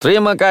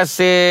Terima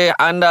kasih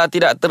anda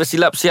tidak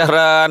tersilap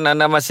siaran.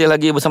 Anda masih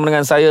lagi bersama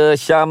dengan saya,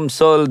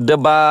 Syamsul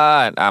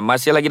Debat.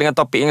 Masih lagi dengan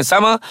topik yang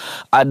sama,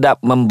 adab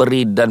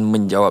memberi dan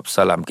menjawab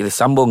salam. Kita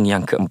sambung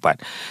yang keempat.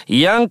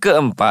 Yang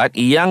keempat,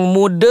 yang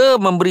muda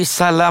memberi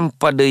salam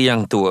pada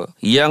yang tua.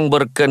 Yang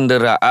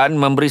berkenderaan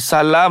memberi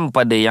salam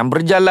pada yang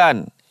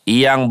berjalan.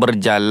 Yang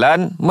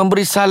berjalan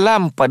memberi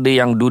salam pada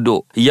yang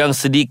duduk.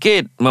 Yang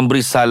sedikit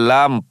memberi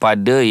salam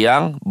pada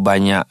yang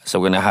banyak.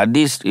 Sebagaimana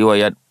hadis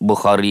riwayat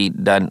Bukhari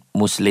dan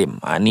Muslim.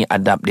 Ni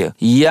adab dia.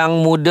 Yang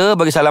muda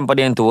bagi salam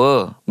pada yang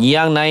tua.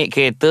 Yang naik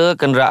kereta,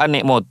 kenderaan,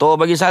 naik motor,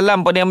 bagi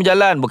salam pada yang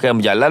berjalan. Bukan yang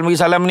berjalan bagi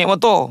salam naik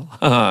motor.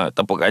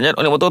 Tepuk ganjat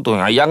naik motor tu,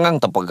 ayang kan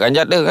tepuk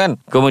ganjat dia kan.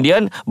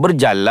 Kemudian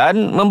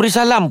berjalan memberi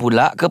salam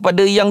pula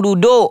kepada yang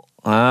duduk.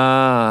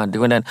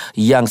 Kemudian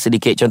yang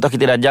sedikit, contoh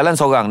kita dah jalan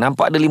seorang,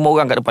 nampak ada 5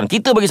 orang kat depan,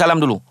 kita bagi salam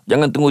dulu,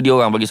 jangan tunggu dia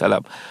orang bagi salam.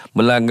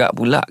 Melanggar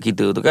pula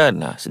kita tu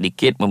kan.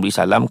 Sedikit memberi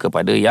salam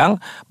kepada yang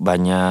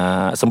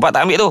banyak. Sempat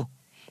tak ambil tu?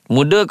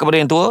 Muda kepada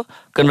yang tua,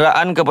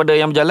 kenderaan kepada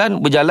yang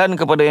berjalan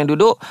kepada yang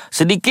duduk,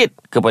 sedikit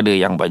kepada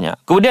yang banyak.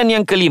 Kemudian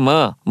yang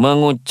kelima,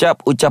 mengucap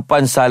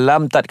ucapan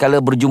salam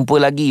tatkala berjumpa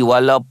lagi,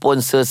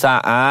 walaupun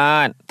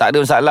sesaat. Tak ada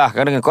masalah.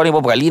 Kadang-kadang kau ni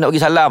berapa kali nak bagi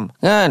salam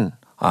kan?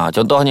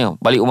 Contohnya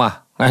balik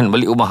rumah.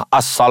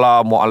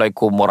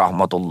 Assalamualaikum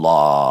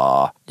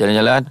warahmatullahi.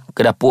 Jalan-jalan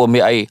ke dapur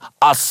ambil air,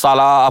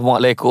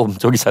 Assalamualaikum,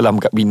 bagi salam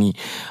kat bini.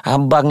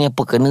 Abang ni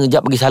apa kena,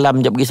 jap bagi salam.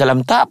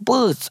 Tak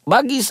apa,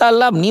 bagi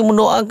salam ni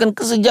mendoakan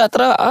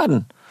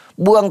kesejahteraan.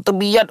 Buang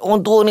terbiat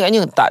orang tua ni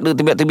katnya. Tak ada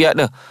terbiat-terbiat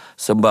dah.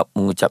 Sebab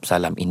mengucap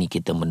salam ini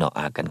kita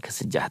mendoakan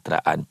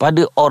kesejahteraan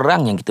pada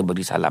orang yang kita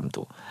beri salam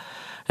tu.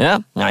 Ya,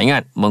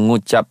 ingat,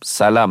 mengucap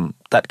salam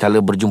tatkala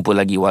berjumpa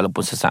lagi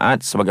walaupun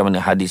sesaat, sebagaimana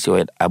hadis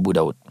riwayat Abu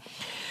Daud.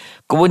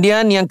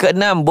 Kemudian yang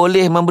keenam,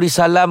 boleh memberi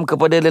salam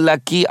kepada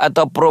lelaki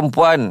atau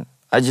perempuan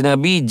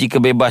ajnabi jika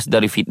bebas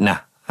dari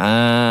fitnah.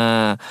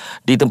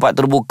 Di tempat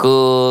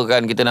terbuka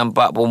kan, kita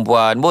nampak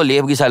perempuan, boleh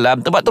bagi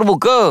salam tempat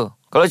terbuka.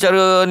 Kalau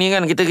cara ni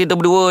kan, kita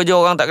berdua je,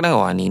 orang tak kenal.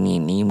 Ni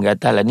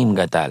menggatal lah, ni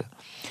menggatal.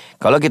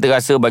 Kalau kita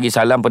rasa bagi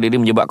salam pada dia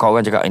menyebabkan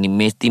orang cakap ini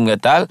mesti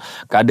menggatal,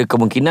 ada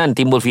kemungkinan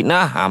timbul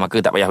fitnah, maka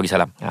tak payah bagi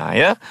salam.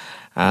 Ya.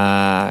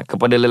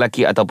 Kepada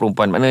lelaki atau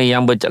perempuan, maknanya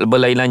yang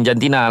berlainan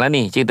jantina lah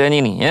ni ceritanya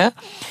ni ya.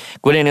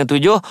 Kemudian yang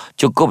 7,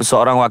 cukup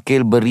seorang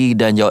wakil beri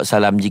dan jawab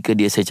salam jika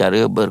dia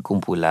secara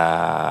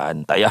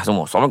berkumpulan. Tak payah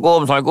semua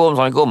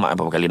Assalamualaikum.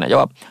 Berapa kali nak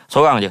jawab?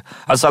 Seorang je,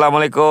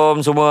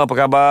 Assalamualaikum semua, apa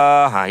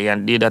khabar? Yang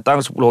dia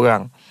datang 10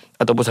 orang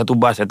ataupun satu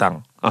bas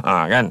datang.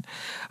 Kan?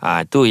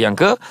 Itu yang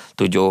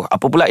ke-7.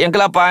 Apa pula yang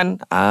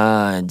ke-8?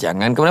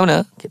 Jangan ke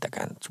mana-mana. Kita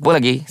akan jumpa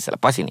lagi selepas ini.